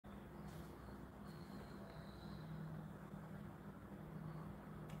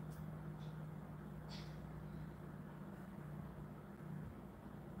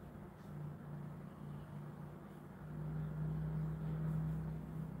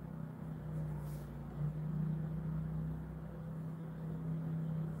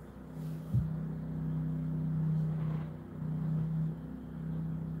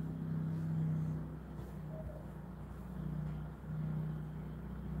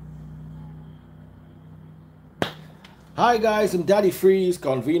Hi guys, I'm Daddy Freeze,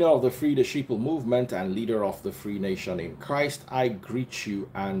 convener of the Free the Sheeple movement and leader of the Free Nation in Christ. I greet you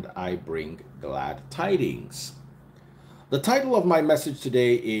and I bring glad tidings. The title of my message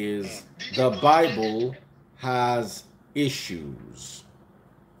today is The Bible Has Issues.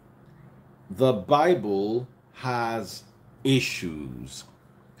 The Bible has issues.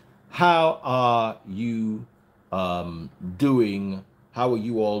 How are you doing? How are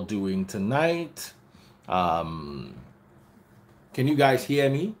you all doing tonight? Can you guys hear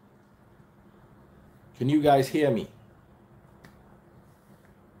me? Can you guys hear me?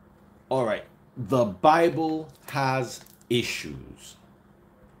 All right. The Bible has issues.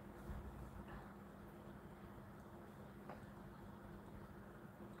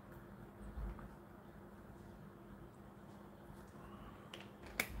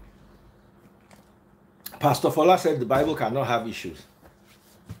 Pastor Fola said the Bible cannot have issues.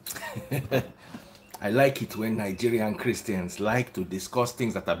 I like it when Nigerian Christians like to discuss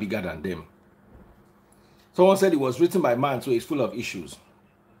things that are bigger than them. Someone said it was written by man, so it's full of issues.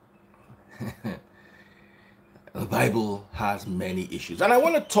 The Bible has many issues. And I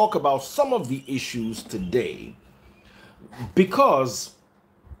want to talk about some of the issues today because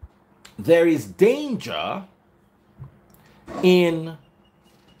there is danger in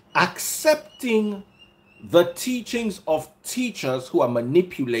accepting the teachings of teachers who are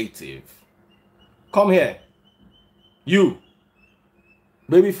manipulative. Come here. You.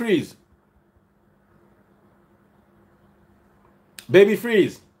 Baby Freeze. Baby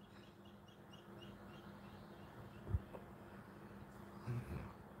Freeze.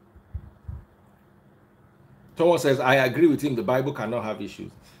 Someone says, I agree with him. The Bible cannot have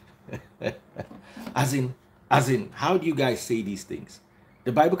issues. As in, how do you guys say these things?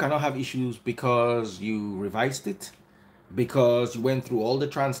 The Bible cannot have issues because you revised it, because you went through all the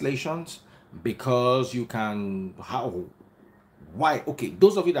translations, because you can, how, why? Okay,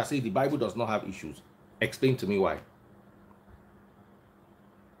 those of you that say the Bible does not have issues, explain to me why.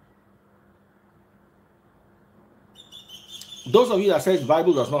 Those of you that say the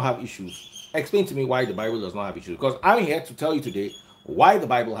Bible does not have issues, explain to me why the Bible does not have issues. Because I'm here to tell you today why the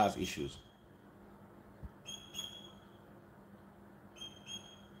Bible has issues.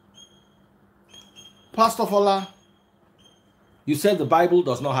 Pastor Fola, you said the Bible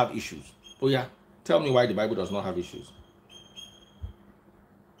does not have issues. Oh yeah, tell me why the Bible does not have issues.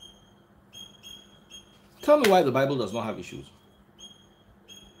 Tell me why the Bible does not have issues.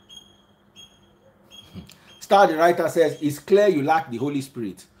 Star the writer says, it's clear you lack the Holy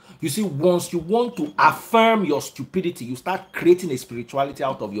Spirit. You see, once you want to affirm your stupidity, you start creating a spirituality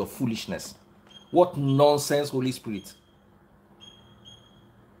out of your foolishness. What nonsense, Holy Spirit.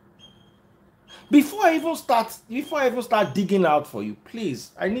 Before I even start digging out for you,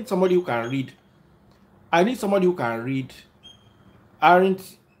 please, I need somebody who can read. I need somebody who can read.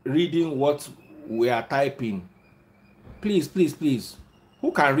 Aren't reading what we are typing. Please, please, please.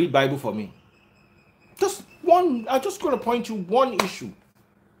 Who can read Bible for me? Just one. I'm just going to point you one issue.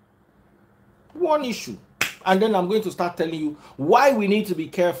 One issue. And then I'm going to start telling you why we need to be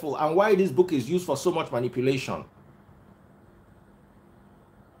careful and why this book is used for so much manipulation.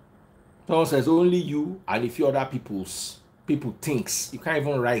 Someone says only you and a few other people thinks. You can't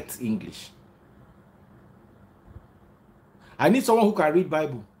even write English. I need someone who can read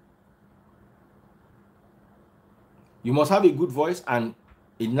Bible. You must have a good voice and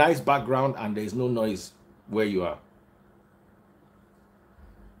a nice background and there is no noise where you are.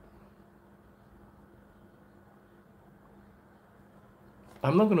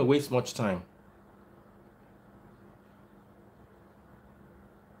 I'm not going to waste much time.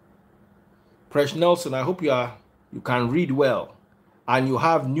 Presh Nelson, I hope you can read well and you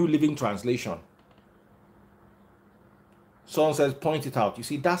have New Living Translation. Someone says, point it out. You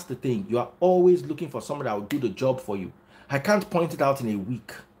see, that's the thing. You are always looking for somebody that will do the job for you. I can't point it out in a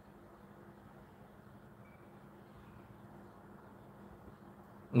week.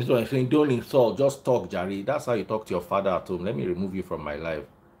 And so I'm saying, don't insult, just talk, Jerry. That's how you talk to your father at home. Let me remove you from my life.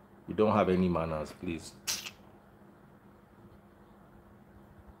 You don't have any manners, please.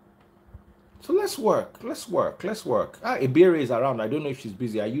 So let's work. Let's work. Let's work. Iberi is around. I don't know if she's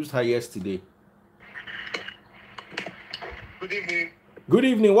busy. I used her yesterday. Good evening. Good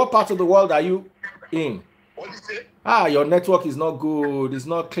evening. What part of the world are you in? What did you say? Your network is not good. It's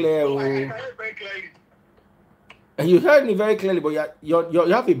not clear. I heard it very clearly. And you heard me very clearly, but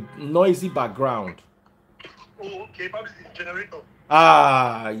you have a noisy background. Oh, okay. Probably it's the generator.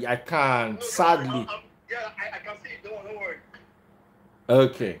 I can't. No, Sadly. I can see it. Don't worry.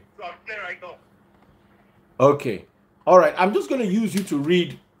 Okay. So I'm clear right now. Okay. All right. I'm just going to use you to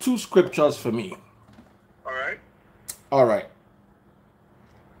read 2 scriptures for me. All right. All right.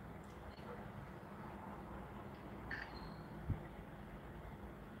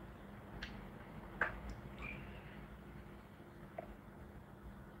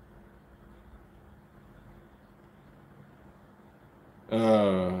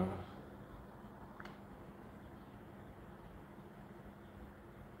 Uh,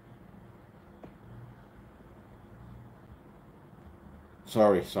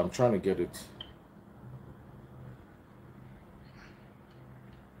 sorry, so I'm trying to get it.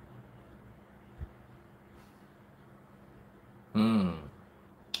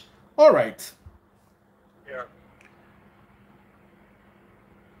 All right. Yeah.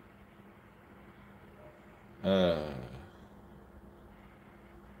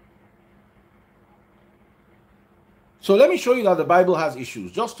 So let me show you that the Bible has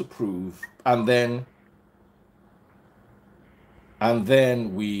issues, just to prove, and then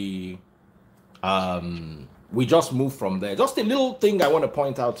we just move from there. Just a little thing I want to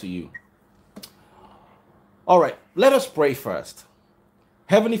point out to you. All right, let us pray first.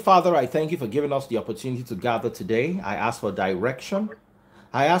 Heavenly Father, I thank you for giving us the opportunity to gather today. I ask for direction.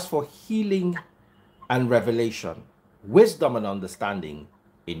 I ask for healing and revelation, wisdom and understanding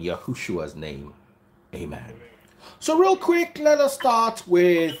in Yahushua's name. Amen. So real quick, let us start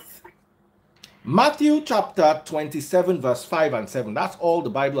with Matthew chapter 27, verse 5 and 7. That's all the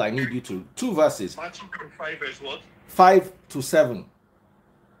Bible I need you to. 2 verses. Matthew 25 verse what? 5 to 7.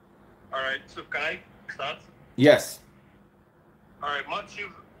 All right. So can I start? Yes. All right. Matthew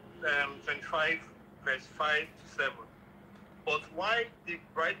 25 verse 5 to 7. But while the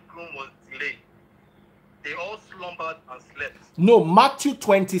bridegroom was delayed, they all slumbered and slept. No, Matthew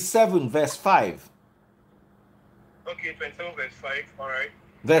 27, verse 5. Okay, 27 verse 5. All right.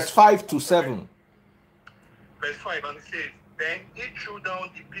 Verse 5 to 7. Verse 5, and it says, Then he threw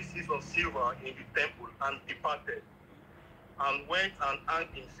down the pieces of silver in the temple and departed, and went and hanged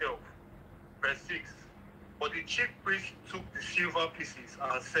himself. Verse 6, But the chief priest took the silver pieces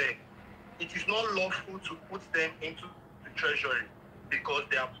and said, It is not lawful to put them into the treasury, because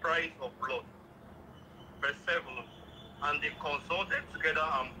they are price of blood. Verse 7, And they consulted together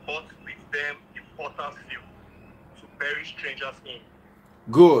and bought with them the potter's field, to bury strangers in.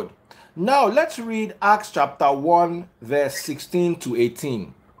 Good. Now let's read Acts chapter 1, verse 16 to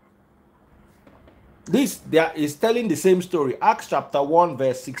 18. This there is telling the same story. Acts chapter 1,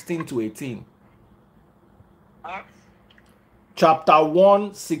 verse 16 to 18. Acts? Chapter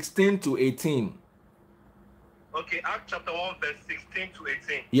 1, 16 to 18. Okay, Acts chapter 1, verse 16 to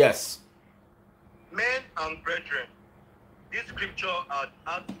 18. Yes. Men and brethren, this scripture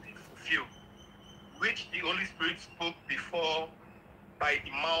had to be fulfilled, which the Holy Spirit spoke before by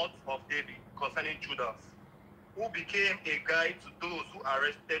the mouth of David concerning Judas, who became a guide to those who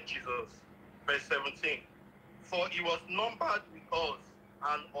arrested Jesus. Verse 17, For he was numbered with us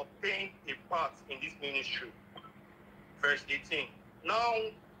and obtained a part in this ministry. Verse 18, Now,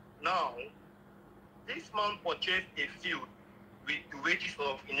 this man purchased a field with the wages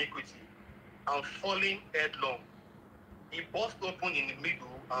of iniquity, and falling headlong, he burst open in the middle,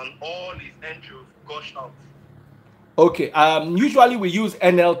 and all his entrails gushed out. Okay. Usually we use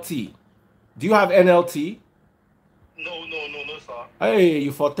NLT. Do you have NLT? No, sir. Hey,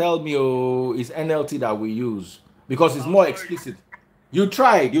 you foretell me, oh, it's NLT that we use because it's more explicit. You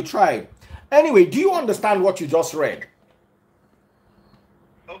tried. Anyway, do you understand what you just read?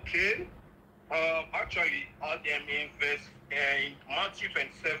 Okay. Actually, in Matthew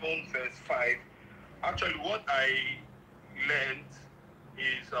 27, verse 5, actually what I learned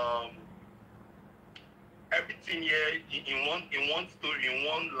is everything here in one story, in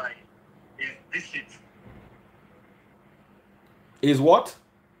one line, is deceit. Is what?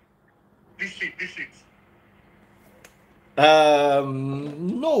 Deceit.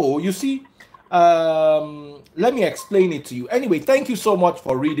 No, you see, let me explain it to you. Anyway, thank you so much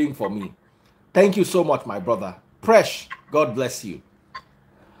for reading for me. Thank you so much, my brother. Presh, God bless you.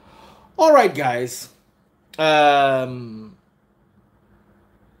 All right, guys.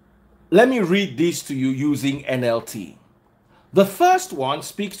 Let me read this to you using NLT. The first one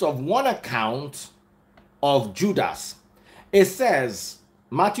speaks of one account of Judas. It says,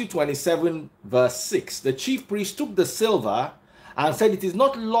 Matthew 27, verse 6, the chief priest took the silver and said, It is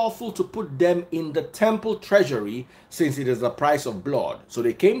not lawful to put them in the temple treasury, since it is the price of blood. So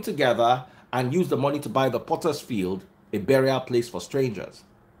they came together and used the money to buy the potter's field, a burial place for strangers.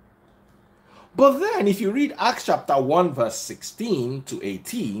 But then, if you read Acts chapter 1, verse 16 to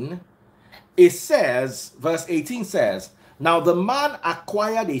 18, it says, verse 18 says, Now the man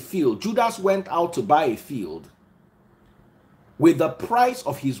acquired a field. Judas went out to buy a field with the price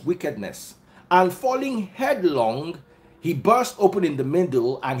of his wickedness, and falling headlong, He burst open in the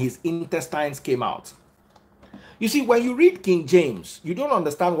middle and his intestines came out. You see, when you read King James, you don't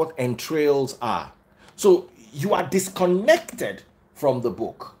understand what entrails are. So you are disconnected from the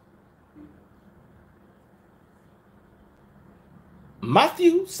book.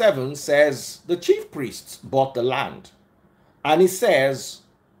 Matthew 7 says the chief priests bought the land. And it says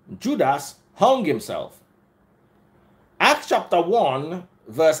Judas hung himself. Acts chapter 1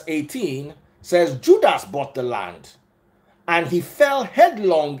 verse 18 says Judas bought the land. And he fell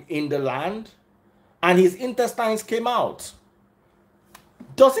headlong in the land and his intestines came out.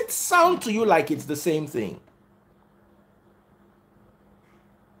 Does it sound to you like it's the same thing?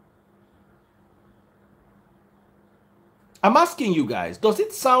 I'm asking you guys, does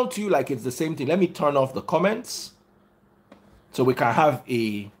it sound to you like it's the same thing? Let me turn off the comments so we can have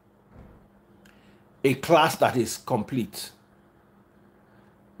a class that is complete.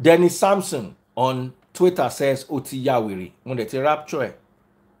 Dennis Sampson on Twitter says, Oti Yawiri, rapture.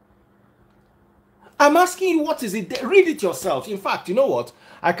 I'm asking you, what is it? Read it yourself. In fact, you know what?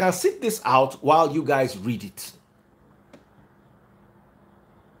 I can sit this out while you guys read it.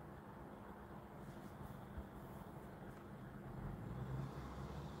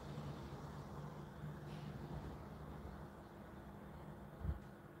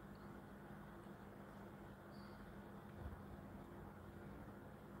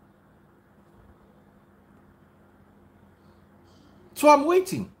 So I'm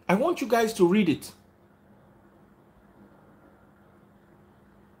waiting. I want you guys to read it.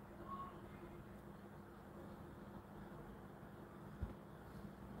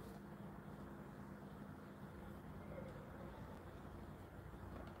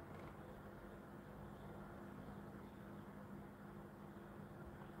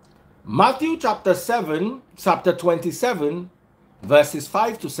 Matthew chapter 7, chapter 27, verses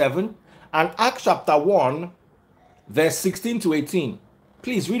 5 to 7, and Acts chapter 1, verse 16 to 18.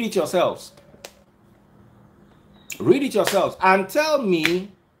 Please read it yourselves. Read it yourselves and tell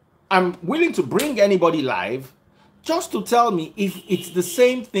me. I'm willing to bring anybody live just to tell me if it's the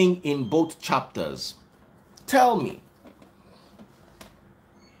same thing in both chapters. Tell me.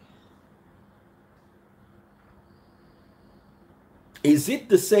 Is it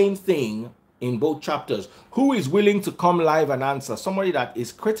the same thing in both chapters? Who is willing to come live and answer? Somebody that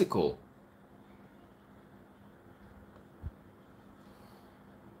is critical.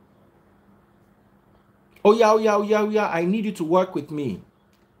 Oh yeah, I need you to work with me.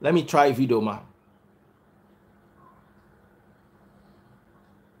 Let me try Vidoma.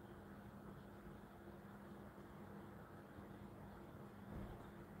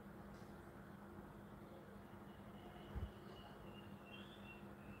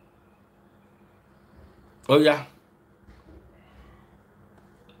 Oh yeah.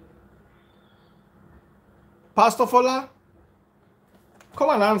 Pastor Fola, come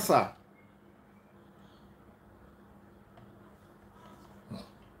and answer.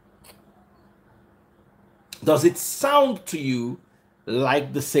 Does it sound to you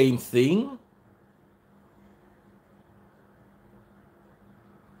like the same thing?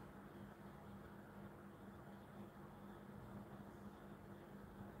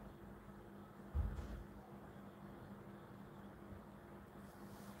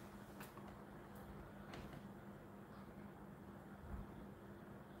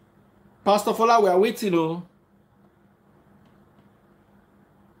 Pastor Fola, we are waiting. Oh.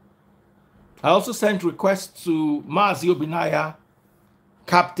 I also sent requests to Mazi Obinaya,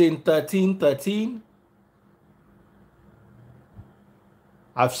 Captain 1313.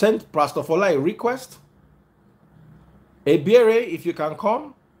 I've sent Pastor Fola a request. Ebiere, if you can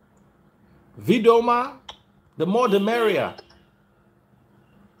come. Vidoma, the more the merrier.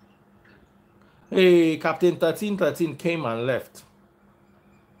 Hey, Captain 1313 came and left.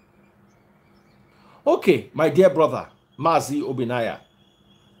 Okay, my dear brother, Mazi Obinaya.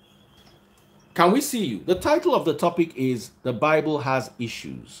 Can we see you? The title of the topic is The Bible Has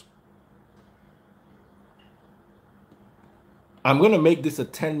Issues. I'm going to make this a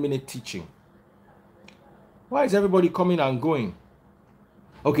 10-minute teaching. Why is everybody coming and going?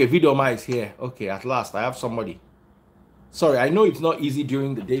 Okay, Vidoma is here. Okay, at last, I have somebody. Sorry, I know it's not easy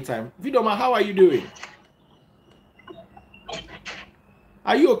during the daytime. Vidoma, how are you doing?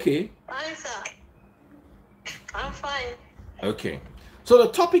 Are you okay? Fine, sir. I'm fine. Okay. So the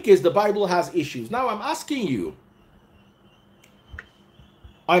topic is the Bible has issues. Now I'm asking you,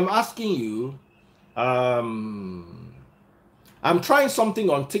 I'm trying something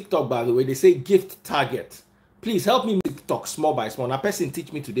on TikTok, by the way. They say gift target. Please help me make TikTok small by small. A person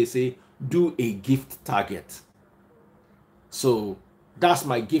teach me today, say, do a gift target. So that's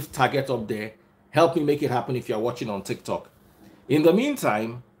my gift target up there. Help me make it happen if you're watching on TikTok. In the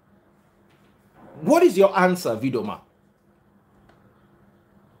meantime, what is your answer, Vidoma?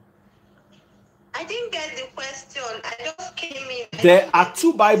 I didn't get the question. I just came in. There are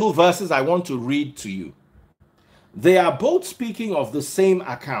two Bible verses I want to read to you. They are both speaking of the same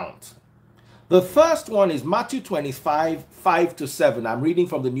account. The first one is Matthew 25, 5 to 7. I'm reading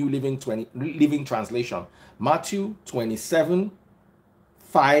from the New Living Translation. Matthew 27,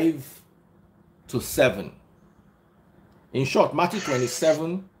 5 to 7. In short, Matthew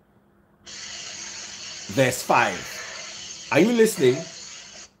 27, verse 5. Are you listening?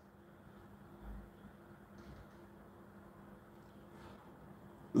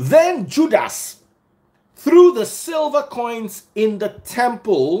 Then Judas threw the silver coins in the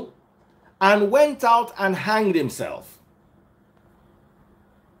temple and went out and hanged himself.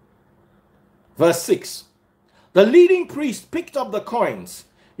 Verse 6. The leading priest picked up the coins.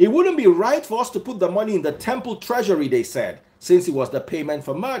 It wouldn't be right for us to put the money in the temple treasury, they said, since it was the payment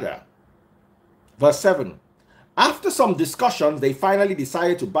for murder. Verse 7. After some discussions, they finally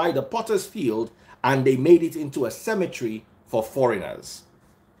decided to buy the potter's field and they made it into a cemetery for foreigners.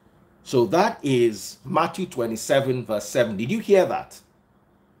 So that is Matthew 27, verse 7. Did you hear that?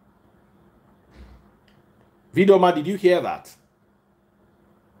 Vidoma, did you hear that?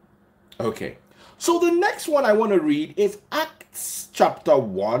 Okay. So the next one I want to read is Acts chapter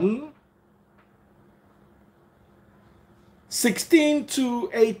 1, 16 to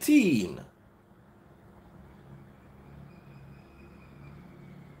 18.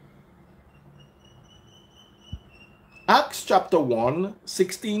 Acts chapter 1,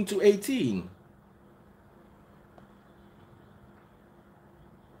 16 to 18.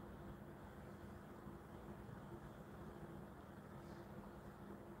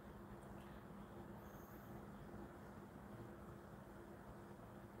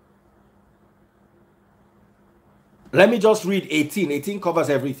 Let me just read 18. 18 covers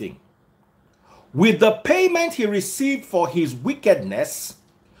everything. With the payment he received for his wickedness,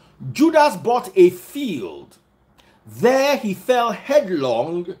 Judas bought a field. There he fell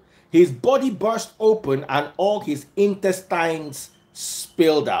headlong, his body burst open, and all his intestines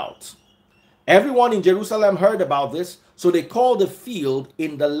spilled out. Everyone in Jerusalem heard about this, so they called the field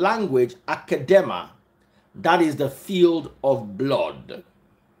in the language Akedema, that is the field of blood.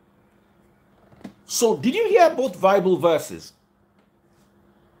 So, did you hear both Bible verses?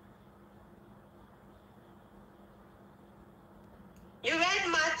 You read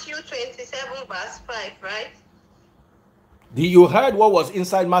Matthew 27, verse 5, right? You heard what was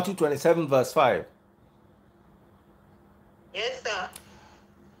inside Matthew 27, verse 5? Yes, sir.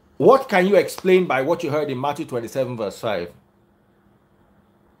 What can you explain by what you heard in Matthew 27, verse 5?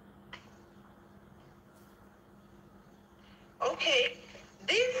 Okay.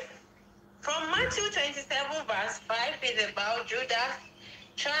 This, from Matthew 27, verse 5, is about Judas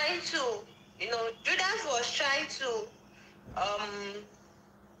trying to, Judas was trying to,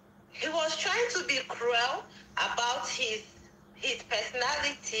 he was trying to be cruel about his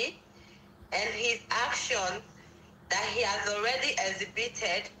personality and his action that he has already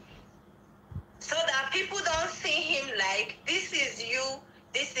exhibited, so that people don't see him like, this is you,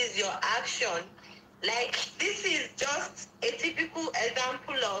 this is your action. Like, this is just a typical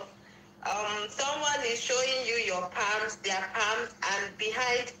example of someone is showing you your palms, their palms, and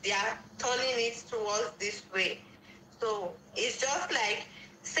behind they are turning it towards this way. So it's just like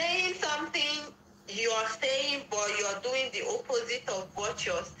saying something you are saying, but you're doing the opposite of what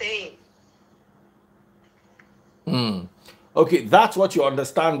you're saying. Okay, that's what you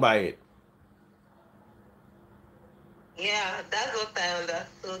understand by it. Yeah, that's what I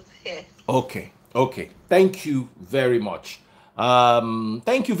understood here. Okay. Thank you very much.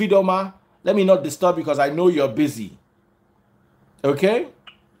 Thank you, Vidoma. Let me not disturb you because I know you're busy. Okay?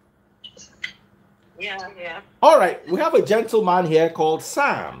 Yeah. All right, we have a gentleman here called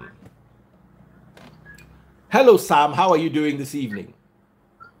Sam. Hello, Sam. How are you doing this evening?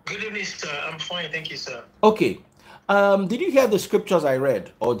 Good evening, sir. I'm fine. Thank you, sir. Okay. Did you hear the scriptures I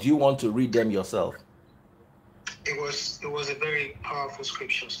read, or do you want to read them yourself? It was a very powerful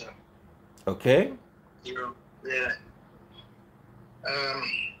scripture, sir. Okay. Yeah.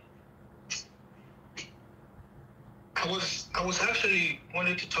 I was actually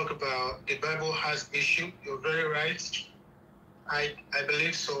wanting to talk about the Bible has issue. You're very right. I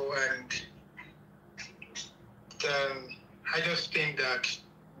believe so, and I just think that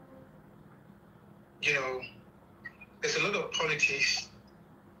there's a lot of politics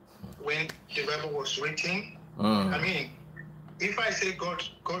when the Bible was written. I mean, if I say God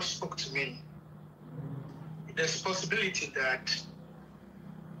spoke to me, there's a possibility that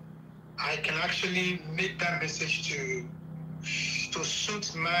I can actually make that message to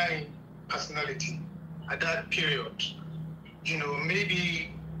suit my personality at that period. You know,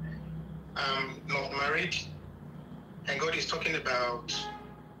 maybe I'm not married, and God is talking about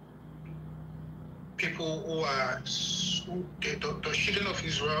people who are the children of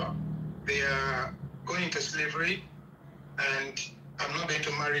Israel. They are going into slavery, and I'm not going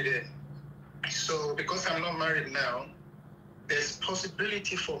to marry them. So because I'm not married now, there's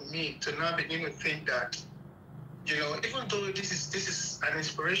possibility for me to now begin to think that, you know, even though this is an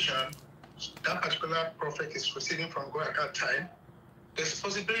inspiration, that particular prophet is receiving from God at that time, there's a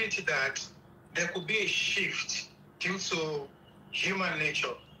possibility that there could be a shift due to human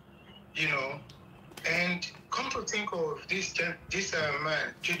nature, you know. And come to think of this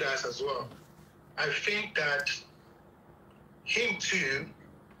man, Judas, as well, I think that him too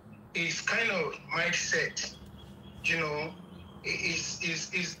is kind of mindset, you know, is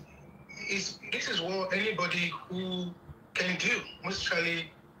this is what anybody who can do,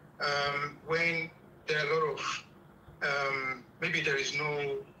 mostly when there are a lot of maybe there is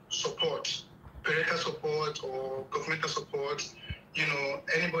no support, parental support or governmental support. You know,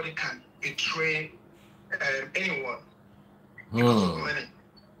 anybody can betray anyone because of money.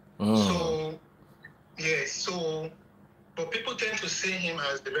 So yes, so but people tend to see him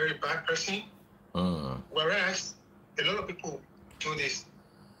as the very bad person, whereas a lot of people do this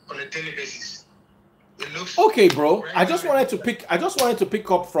on a daily basis. It looks okay, bro. I just wanted to pick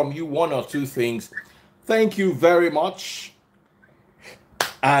up from you one or two things. Thank you very much,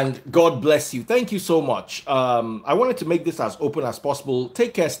 and God bless you. Thank you so much. I wanted to make this as open as possible.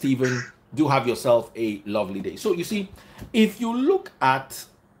 Take care, Stephen. Do have yourself a lovely day. So you see, if you look at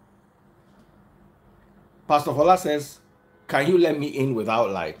Pastor Fola says, "Can you let me in without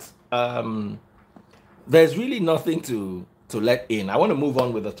light?" There's really nothing to let in. I want to move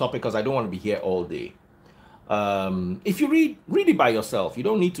on with the topic because I don't want to be here all day. If you read it by yourself, you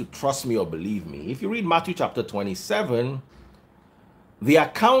don't need to trust me or believe me. If you read Matthew chapter 27, the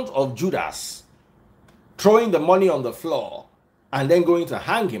account of Judas throwing the money on the floor and then going to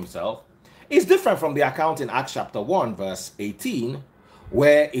hang himself is different from the account in Acts chapter 1 verse 18,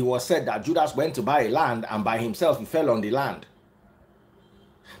 where it was said that Judas went to buy land and by himself he fell on the land.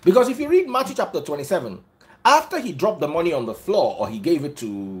 Because if you read Matthew chapter 27, after he dropped the money on the floor, or he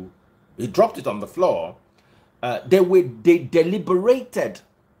dropped it on the floor, they deliberated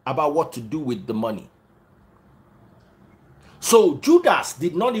about what to do with the money. So Judas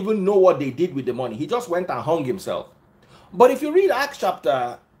did not even know what they did with the money. He just went and hung himself. But if you read Acts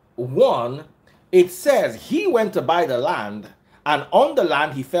chapter 1, it says he went to buy the land, and on the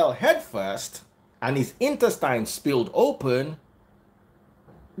land he fell headfirst, and his intestines spilled open.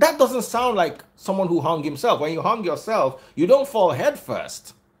 That doesn't sound like someone who hung himself. When you hung yourself, you don't fall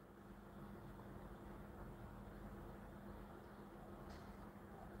headfirst.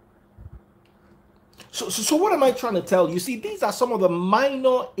 So what am I trying to tell you? See, these are some of the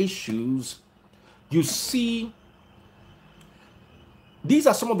minor issues you see. These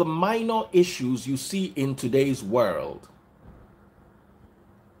are some of the minor issues you see in today's world.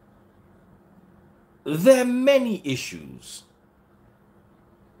 There are many issues.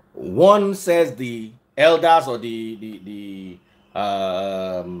 One says the elders or the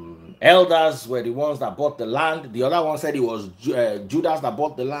elders were the ones that bought the land. The other one said it was Judas that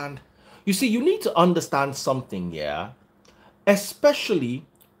bought the land. You see, you need to understand something here, especially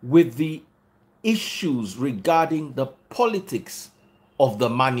with the issues regarding the politics of the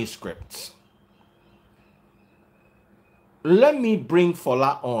manuscripts. Let me bring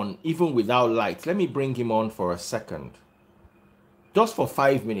Fola on, even without lights. Let me bring him on for a second. Just for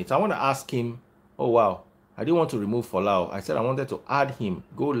 5 minutes. I want to ask him, oh wow, I didn't want to remove Fola. I said I wanted to add him,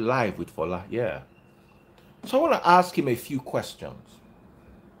 go live with Fola. Yeah. So I want to ask him a few questions.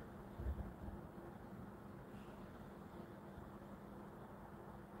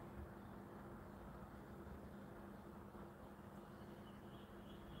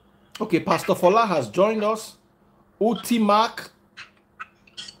 Okay, Pastor Fola has joined us. Utimak.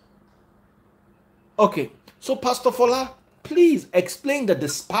 Okay, so Pastor Fola, please explain the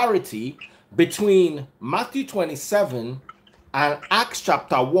disparity between Matthew 27 and Acts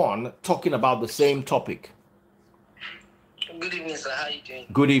chapter 1 talking about the same topic. Good evening, sir. How are you doing?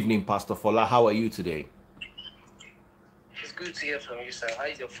 Good evening, Pastor Fola. How are you today? It's good to hear from you, sir. How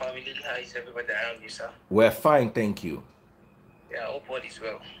is your family? How is everybody around you, sir? We're fine, thank you. Yeah, I hope all is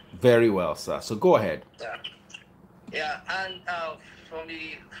well. Very well, sir. So go ahead. Yeah, and from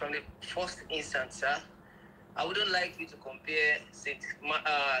the first instance, sir, I wouldn't like you to compare Saint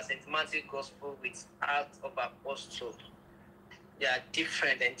Matthew's Gospel with Acts of Apostles. they are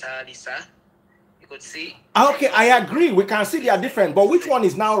different entirely, sir. You could see. Okay, I agree. We can see they are different, but which one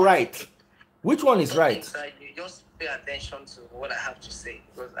is now right? Which one is right? Sir, you just pay attention to what I have to say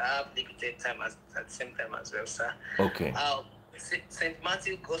because I have limited time at the same time as well, sir. Okay. St.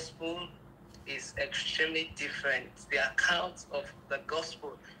 Matthew Gospel is extremely different. The account of the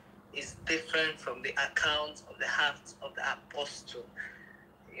Gospel is different from the account of the Acts of the Apostle.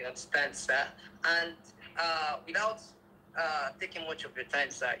 You understand, sir? And without taking much of your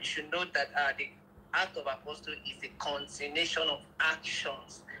time, sir, you should note that the Act of Apostle is the continuation of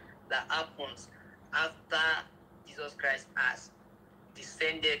actions that happens after Jesus Christ has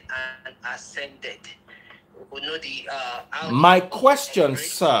descended and ascended. We know the my question,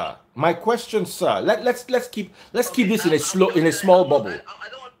 sir. Let's keep this in a small bubble. I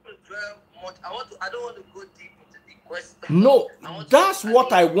don't want to dwell much. I don't want to go deep into the question. No, that's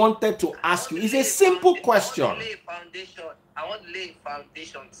what I wanted to ask you. It's a simple question. I want to lay a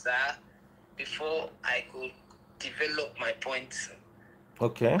foundation, sir, before I could develop my points.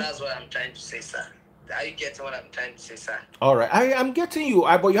 Okay. That's what I'm trying to say, sir. Are you getting what I'm trying to say, sir? All right. I'm getting you.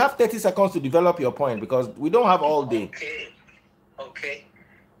 But you have 30 seconds to develop your point because we don't have all day. Okay.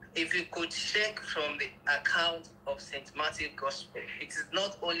 If you could check from the account of St. Matthew Gospel, it is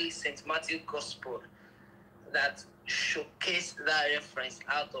not only St. Matthew Gospel that showcase that reference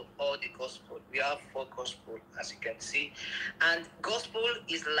out of all the Gospel. We have 4 Gospel, as you can see. And Gospel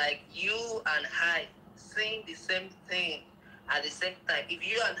is like you and I saying the same thing at the same time. If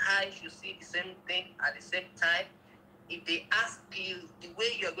you and I should see the same thing at the same time, if they ask you the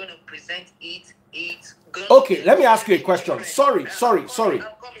way you're going to present it, it's going okay, let me ask you a question. Sorry. I'm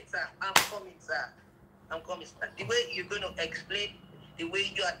coming, sir. The way you're going to explain, the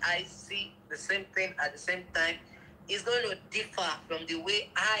way you and I see the same thing at the same time, is going to differ from the way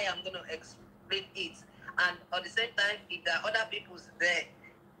I am going to explain it. And at the same time, if there are other people there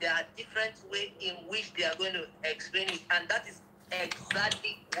are different ways in which they are going to explain it. And that is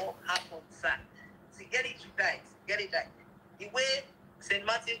exactly what happened, sir. So get it right. The way St.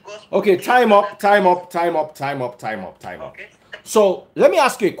 Matthew Gospel... Okay, time up. Okay. So, let me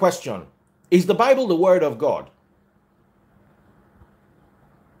ask you a question. Is the Bible the Word of God?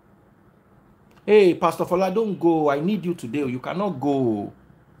 Hey, Pastor Fola, don't go. I need you today. You cannot go.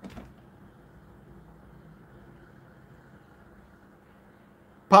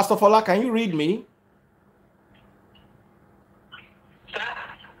 Pastor Fola, can you read me? Sir?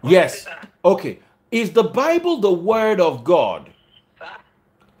 Yes. Sir? Okay. Is the Bible the Word of God? Sir?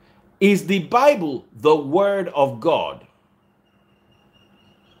 Is the Bible the Word of God?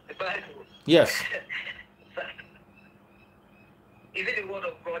 The Bible? Yes. Sir, is it the Word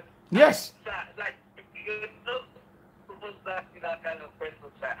of God? Yes. Sir, like, you're not supposed to ask me that kind of question,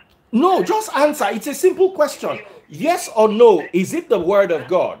 sir. No, just answer. It's a simple question. Yes or no, is it the Word of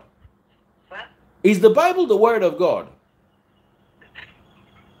God? Sir? Is the Bible the Word of God?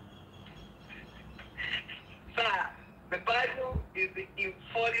 Sir, the Bible is the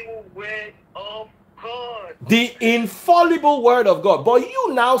infallible Word of God. The infallible Word of God. But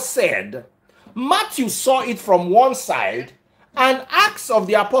you now said Matthew saw it from one side and Acts of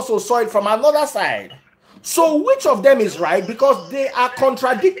the Apostles saw it from another side. So which of them is right? Because they are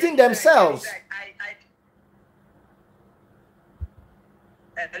contradicting themselves.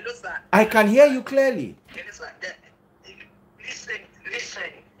 Hello, sir. I can hear you clearly. Listen.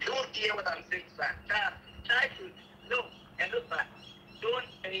 Don't hear what I'm saying, sir. Try to, no, hello, sir. Don't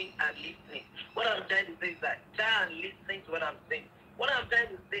say and listening. What I'm trying to say is that try and listen to what I'm saying. What I'm trying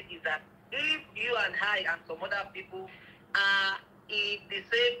to say is that if you and I and some other people are in the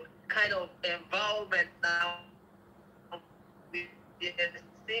same kind of environment now, we're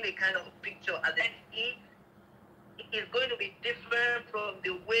seeing a kind of picture, and then it is going to be different from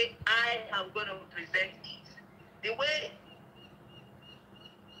the way I am going to present it. The way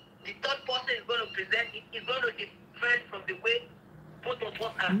the third person is going to present it is going to be different from the way both of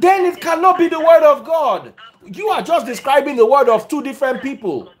us are. Then it cannot be the Word of God. You are just describing the word of two different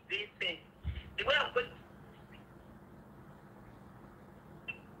people. The way I'm going to...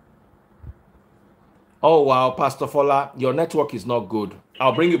 Oh, wow, Pastor Fola, your network is not good.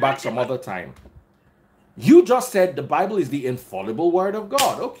 I'll bring you back some other time. You just said the Bible is the infallible Word of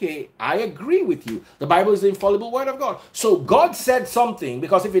God. Okay, I agree with you. The Bible is the infallible Word of God. So God said something,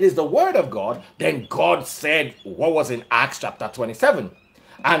 because if it is the Word of God, then God said what was in Acts chapter 27.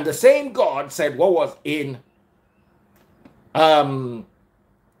 And the same God said what was in Acts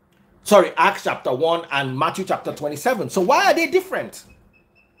chapter 1 and Matthew chapter 27. So why are they different?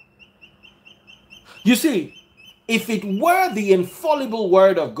 You see, if it were the infallible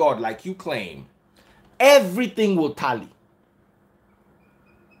Word of God like you claim, everything will tally.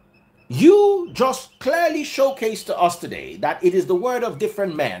 You just clearly showcased to us today that it is the word of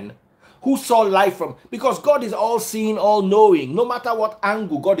different men who saw life from, because God is all seeing, all knowing. No matter what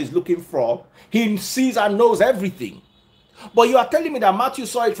angle God is looking from, he sees and knows everything. But you are telling me that Matthew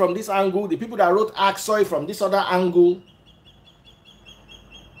saw it from this angle, the people that wrote Acts saw it from this other angle.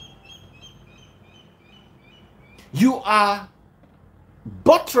 You are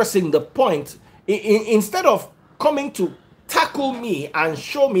buttressing the point instead of coming to tackle me and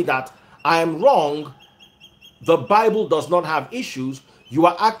show me that I am wrong. The Bible does not have issues. You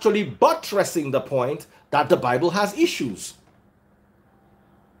are actually buttressing the point that the Bible has issues.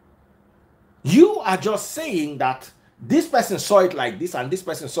 You are just saying that this person saw it like this and this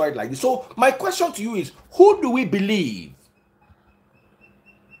person saw it like this. So my question to you is, who do we believe?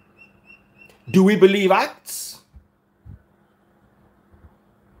 Do we believe Acts?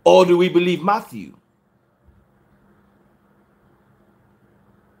 Or do we believe Matthew?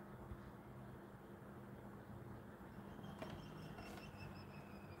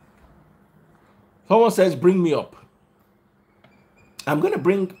 Someone says, bring me up. I'm going to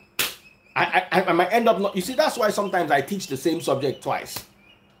bring... I might end up not... You see, that's why sometimes I teach the same subject twice.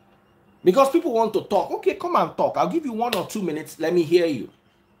 Because people want to talk. Okay, come and talk. I'll give you 1 or 2 minutes. Let me hear you.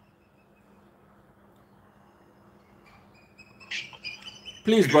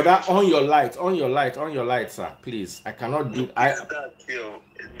 Please, brother, on your light, sir. Please, I cannot do...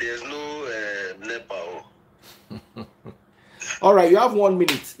 There's no NEPA. All right, you have 1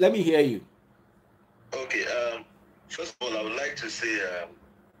 minute. Let me hear you. Okay, first of all, I would like to say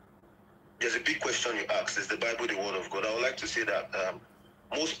there's a big question you asked. Is the Bible the Word of God? I would like to say that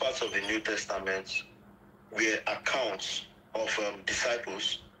most parts of the New Testament were accounts of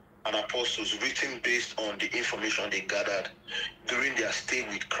disciples and apostles written based on the information they gathered during their stay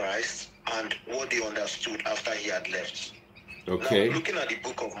with Christ and what they understood after he had left. Okay. Now, looking at the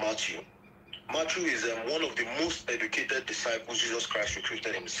book of Matthew, Matthew is one of the most educated disciples Jesus Christ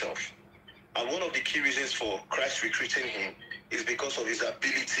recruited himself. And one of the key reasons for Christ recruiting him is because of his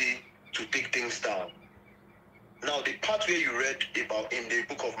ability to take things down. Now, the part where you read about in the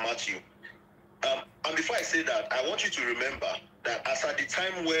book of Matthew, and before I say that, I want you to remember that as at the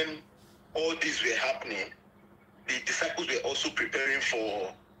time when all these were happening, the disciples were also preparing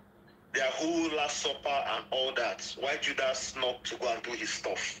for their whole Last Supper and all that, while Judas snuck to go and do his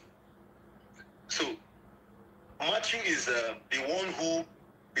stuff. So, Matthew is the one who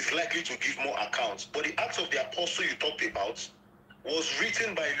is likely to give more accounts. But the Acts of the Apostle you talked about was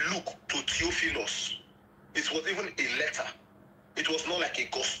written by Luke to Theophilus. It was even a letter. It was not like a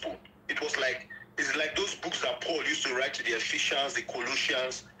gospel. It's like those books that Paul used to write to the Ephesians, the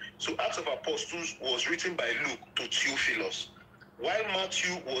Colossians. So Acts of Apostles was written by Luke to Theophilus, while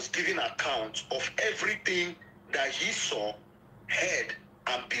Matthew was giving account of everything that he saw, heard,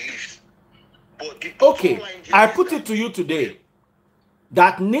 and believed. But okay, I put it to you today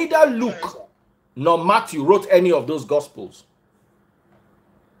that neither Luke nor Matthew wrote any of those gospels.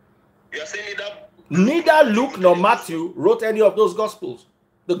 You are saying neither Luke nor Matthew wrote any of those gospels.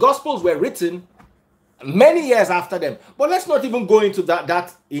 The gospels were written many years after them. But let's not even go into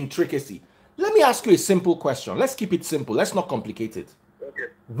that intricacy. Let me ask you a simple question. Let's keep it simple. Let's not complicate it. Okay.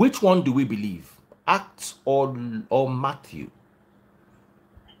 Which one do we believe? Acts or Matthew?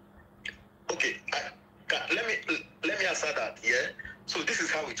 Okay, let me answer that. Yeah. So this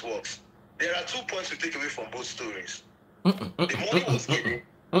is how it works. There are 2 points to take away from both stories. The money was given.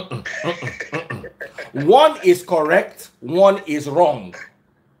 One is correct, one is wrong.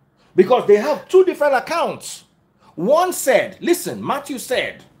 Because they have 2 different accounts. One said, listen, Matthew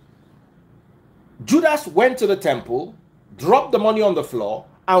said, Judas went to the temple, dropped the money on the floor,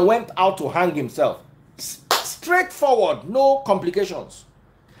 and went out to hang himself. Straightforward, no complications.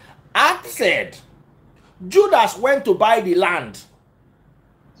 Acts said, Judas went to buy the land.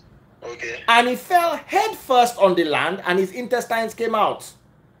 Okay. And he fell head first on the land and his intestines came out.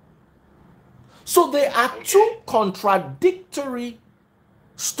 So there are 2 contradictory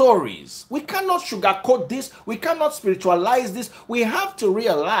stories. We cannot sugarcoat this. We cannot spiritualize this. We have to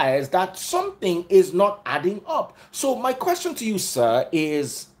realize that something is not adding up. So my question to you, sir,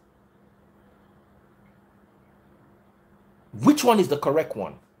 is which one is the correct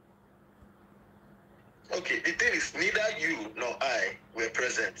one? Okay, the thing is, neither you nor I were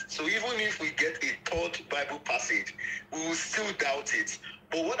present. So even if we get a third Bible passage, we will still doubt it.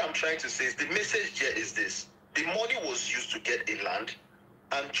 But what I'm trying to say is the message here is this. The money was used to get a land,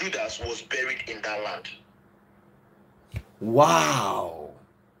 and Judas was buried in that land. Wow.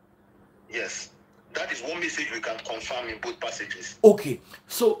 Yes. That is one message we can confirm in both passages. Okay.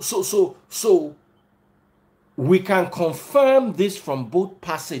 So we can confirm this from both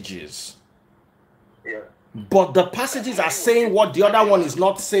passages. Yeah. But the passages are saying what the other one is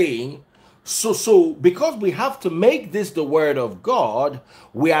not saying. So because we have to make this the word of God,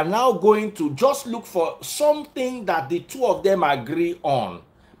 we are now going to just look for something that the two of them agree on,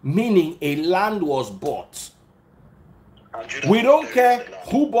 meaning a land was bought. We don't care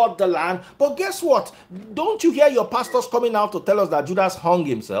who bought the land, but guess what? Don't you hear your pastors coming out to tell us that Judas hung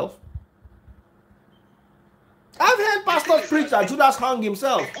himself? I've heard pastors preach that Judas hung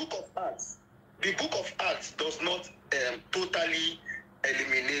himself. The book of Acts does not totally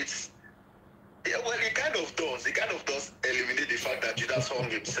eliminate. Yeah, well, it kind of does. It kind of does eliminate the fact that Judas hung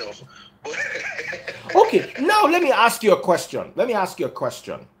himself. But okay, now let me ask you a question.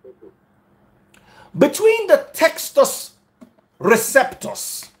 Between the Textus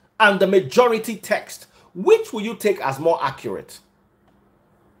Receptus and the majority text, which will you take as more accurate?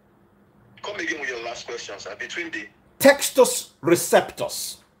 Come again with your last question, sir. Between the Textus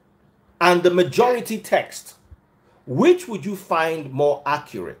Receptus and the majority text, which would you find more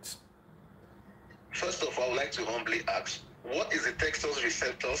accurate? First of all, I would like to humbly ask, what is the Textus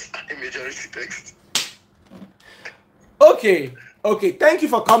Receptus and the majority text? Okay, thank you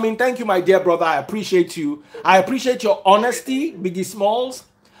for coming. Thank you, my dear brother. I appreciate you. I appreciate your honesty, Biggie Smalls,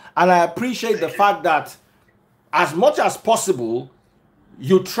 and I appreciate the fact that as much as possible,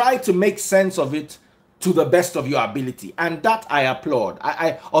 you try to make sense of it to the best of your ability, and that I applaud.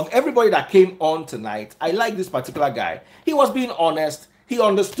 I of everybody that came on tonight, I like this particular guy. He was being honest. He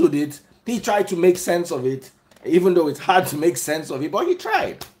understood it. He tried to make sense of it, even though it's hard to make sense of it, but he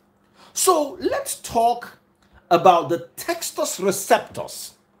tried. So let's talk about the Textus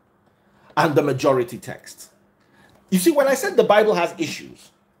Receptus and the majority text. You see, when I said the Bible has issues,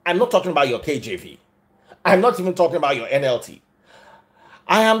 I'm not talking about your KJV. I'm not even talking about your NLT.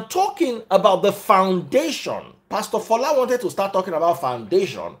 I am talking about the foundation. Pastor Fola wanted to start talking about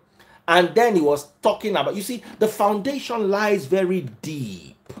foundation, and then he was talking about, you see, the foundation lies very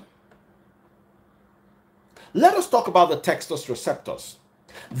deep. Let us talk about the Textus Receptus.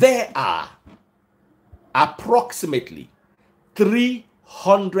 There are approximately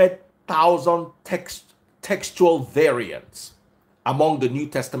 300,000 textual variants among the New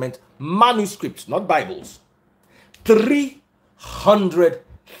Testament manuscripts, not Bibles.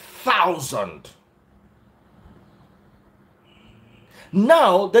 300,000.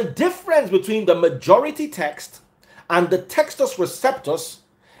 Now, the difference between the majority text and the Textus Receptus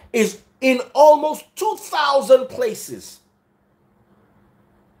is in almost 2,000 places.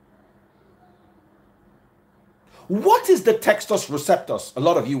 What is the Textus Receptus? A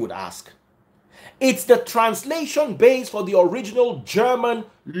lot of you would ask. It's the translation base for the original German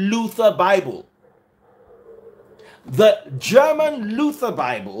Luther Bible. The German Luther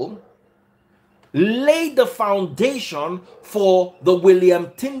Bible laid the foundation for the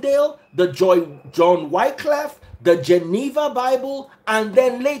William Tyndale, the John Wycliffe, the Geneva Bible, and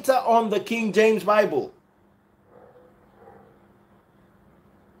then later on the King James Bible.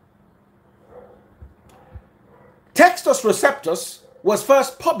 Textus Receptus was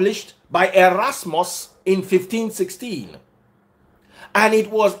first published by Erasmus in 1516, and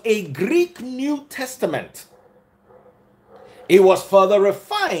it was a Greek New Testament. It was further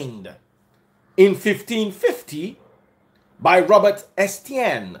refined in 1550 by Robert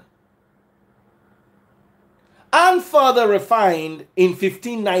Estienne, and further refined in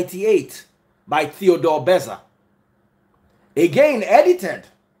 1598 by Theodore Beza, again edited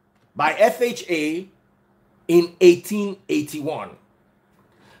by FHA in 1881.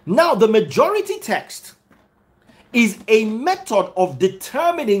 Now, the majority text is a method of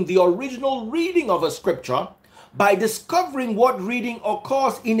determining the original reading of a scripture by discovering what reading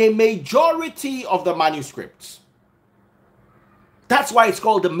occurs in a majority of the manuscripts. That's why it's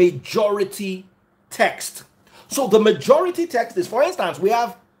called the majority text. So the majority text is, for instance, we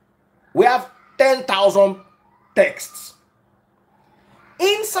have 10,000 texts.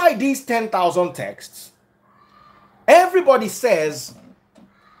 Inside these 10,000 texts, everybody says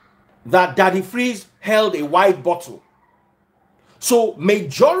that Daddy Freeze held a white bottle. So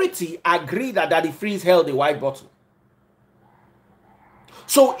majority agree that Daddy Freeze held a white bottle.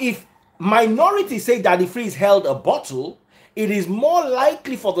 So if minority say Daddy Freeze held a bottle, it is more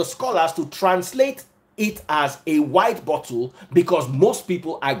likely for the scholars to translate it as a white bottle because most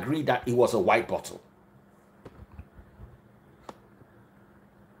people agree that it was a white bottle.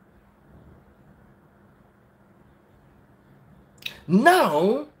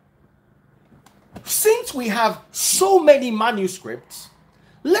 Now, since we have so many manuscripts,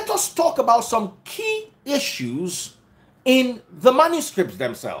 let us talk about some key issues in the manuscripts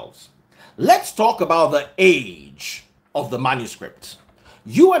themselves. let's talk about the age of the manuscript.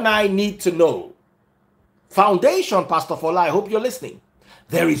 You and I need to know. Foundation, Pastor Fola, I hope you're listening.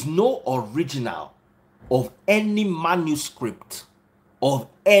 There is no original of any manuscript of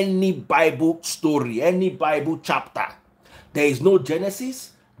any Bible story, any Bible chapter. There is no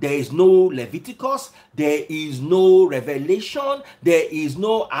Genesis, there is no Leviticus, there is no Revelation, there is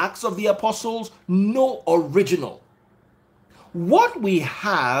no Acts of the Apostles, no original. What we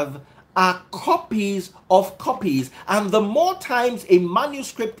have are copies of copies, and the more times a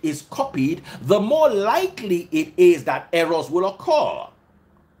manuscript is copied, the more likely it is that errors will occur.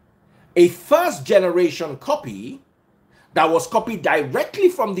 A first generation copy that was copied directly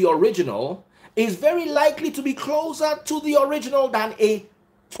from the original is very likely to be closer to the original than a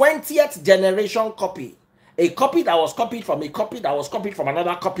 20th generation copy. A copy that was copied from a copy that was copied from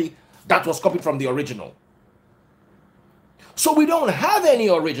another copy that was copied from the original. So we don't have any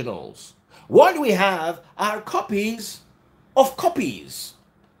originals. What we have are copies of copies.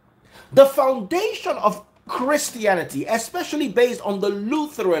 The foundation of Christianity, especially based on the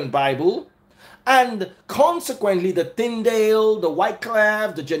Lutheran Bible, and consequently the Tyndale, the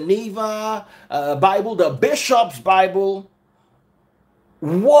Wycliffe, the Geneva Bible, the Bishop's Bible,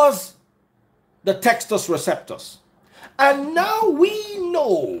 was the Textus Receptus. And now we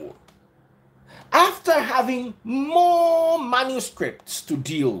know, after having more manuscripts to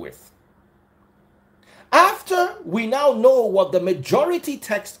deal with, after we now know what the majority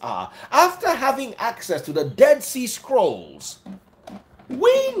texts are, after having access to the Dead Sea Scrolls,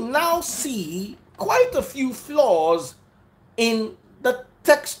 we now see quite a few flaws in the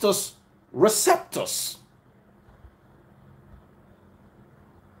Textus Receptus.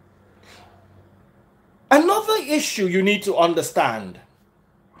 Another issue you need to understand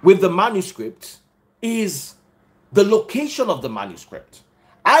with the manuscript is the location of the manuscript.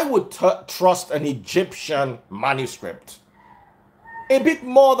 I would trust an Egyptian manuscript a bit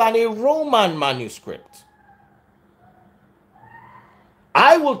more than a Roman manuscript.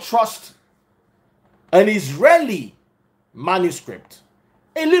 I will trust an Israeli manuscript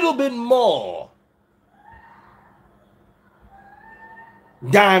a little bit more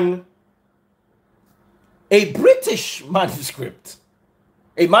than a British manuscript,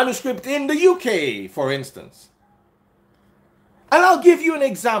 a manuscript in the UK, for instance. And I'll give you an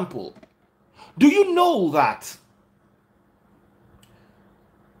example. Do you know that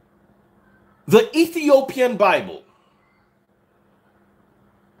the Ethiopian Bible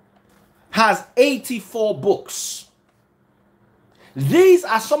has 84 books? These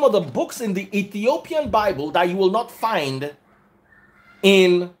are some of the books in the Ethiopian Bible that you will not find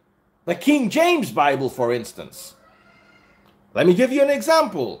in the King James Bible, for instance. Let me give you an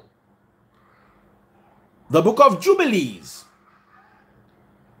example. The book of Jubilees,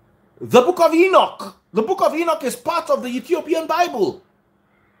 the book of Enoch. The book of Enoch is part of the Ethiopian Bible.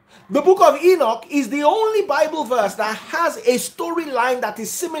 The book of Enoch is the only Bible verse that has a storyline that is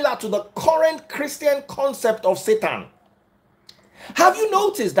similar to the current Christian concept of Satan. Have you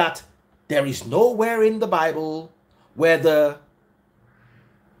noticed that there is nowhere in the Bible where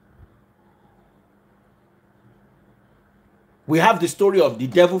we have the story of the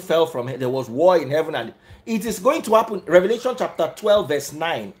devil fell from heaven, there was war in heaven, and it is going to happen, Revelation chapter 12 verse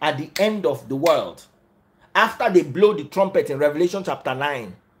 9, at the end of the world, after they blow the trumpet in Revelation chapter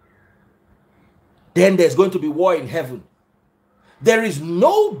 9. Then there's going to be war in heaven. There is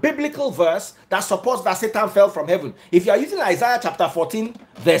no biblical verse that supports that Satan fell from heaven. If you are using Isaiah chapter 14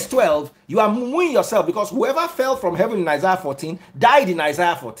 verse 12, you are mooing yourself, because whoever fell from heaven in Isaiah 14 died in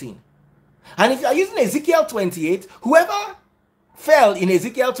Isaiah 14. And if you are using Ezekiel 28, whoever fell in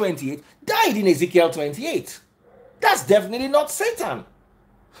Ezekiel 28 died in Ezekiel 28. That's definitely not Satan.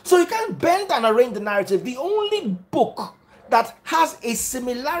 So you can't bend and arrange the narrative. The only book that has a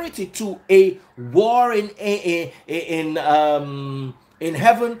similarity to a war in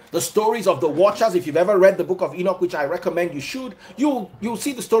heaven, the stories of the Watchers. If you've ever read the book of Enoch, which I recommend you should, you'll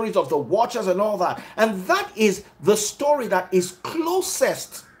see the stories of the Watchers and all that. And that is the story that is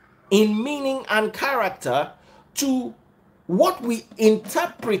closest in meaning and character to what we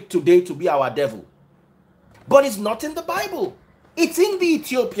interpret today to be our devil. But it's not in the Bible. It's in the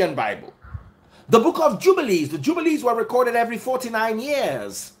Ethiopian Bible. The book of Jubilees. The Jubilees were recorded every 49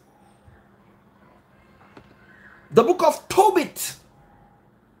 years. The book of Tobit.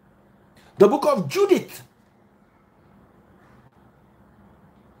 The book of Judith.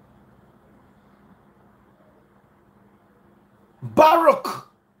 Baruch.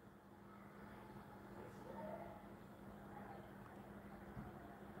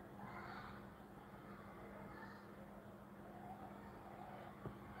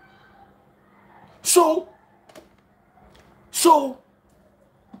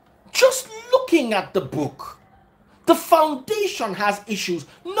 Just looking at the book, the foundation has issues,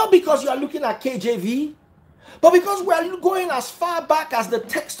 not because you are looking at KJV, but because we are going as far back as the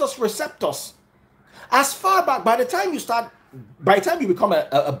Textus Receptus. As far back, by the time you become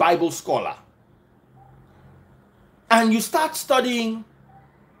a Bible scholar, and you start studying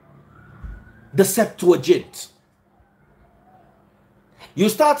the Septuagint, you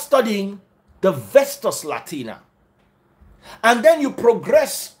start studying the Vestus Latina, and then you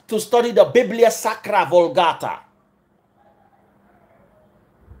progress to study the Biblia Sacra Vulgata.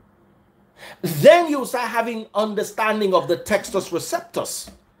 Then you start having understanding of the Textus Receptus.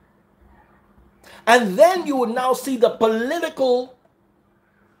 And then you will now see the political,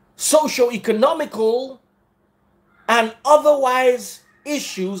 socio-economical, and otherwise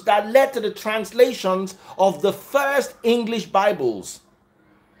issues that led to the translations of the first English Bibles,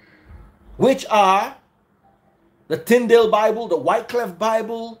 which are the Tyndale Bible, the Wycliffe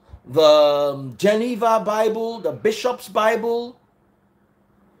Bible, the Geneva Bible, the Bishop's Bible.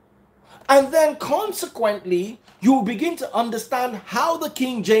 And then consequently, you will begin to understand how the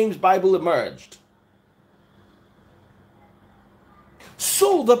King James Bible emerged.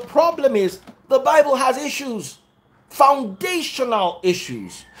 So the problem is the Bible has issues, foundational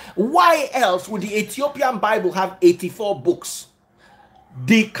issues. Why else would the Ethiopian Bible have 84 books?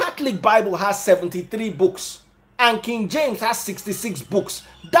 The Catholic Bible has 73 books, and King James has 66 books.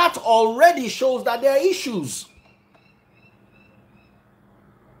 That already shows that there are issues.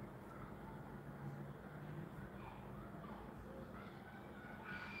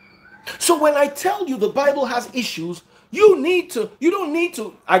 So when I tell you the Bible has issues, you don't need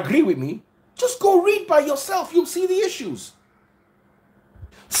to agree with me. Just go read by yourself. You'll see the issues.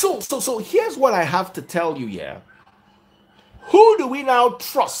 So here's what I have to tell you here. Who do we now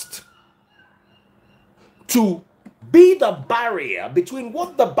trust to be the barrier between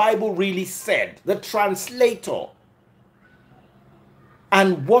what the Bible really said, the translator,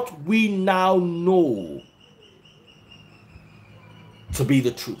 and what we now know to be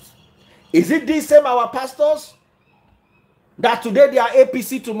the truth? Is it these same our pastors that today they are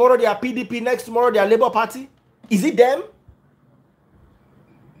APC, tomorrow they are PDP, next tomorrow they are Labour Party? Is it them?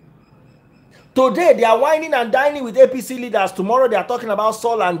 Today they are whining and dining with APC leaders, tomorrow they are talking about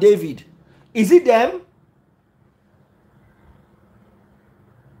Saul and David. Is it them?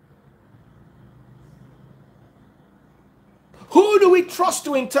 Who do we trust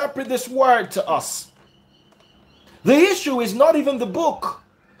to interpret this word to us? The issue is not even the book.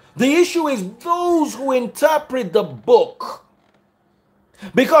 The issue is those who interpret the book.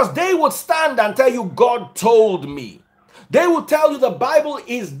 Because they would stand and tell you, God told me. They will tell you the Bible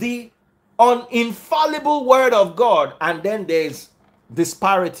is the infallible word of God. And then there's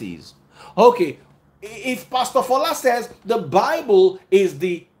disparities. Okay, if Pastor Fola says the Bible is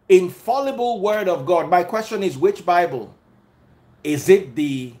the infallible word of God, my question is, which Bible? Is it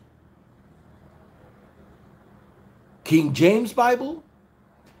the King James Bible?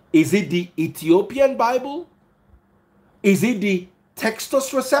 Is it the Ethiopian Bible? Is it the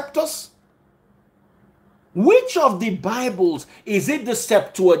Textus Receptus? Which of the Bibles? Is it the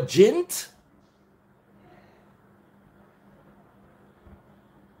Septuagint?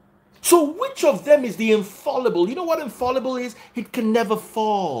 So which of them is the infallible? You know what infallible is? It can never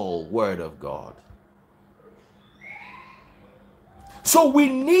fall, word of God. So we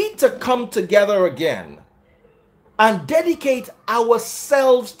need to come together again and dedicate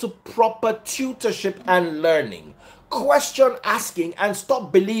ourselves to proper tutorship and learning, question asking, and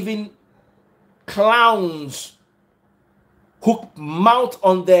stop believing clowns who mount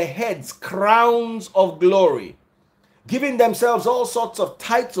on their heads crowns of glory, giving themselves all sorts of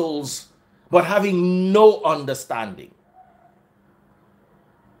titles, but having no understanding.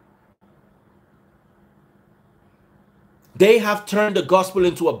 They have turned the gospel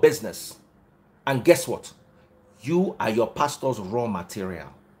into a business. And guess what? You are your pastor's raw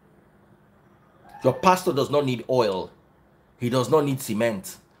material. Your pastor does not need oil. He does not need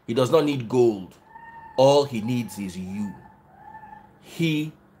cement. He does not need gold. All he needs is you.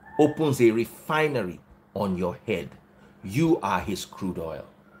 He opens a refinery on your head. You are his crude oil.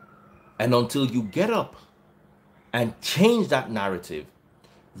 And until you get up and change that narrative,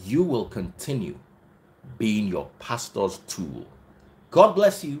 you will continue being your pastor's tool. God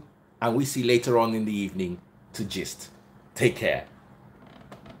bless you, and we see you later on in the evening to gist. Take care.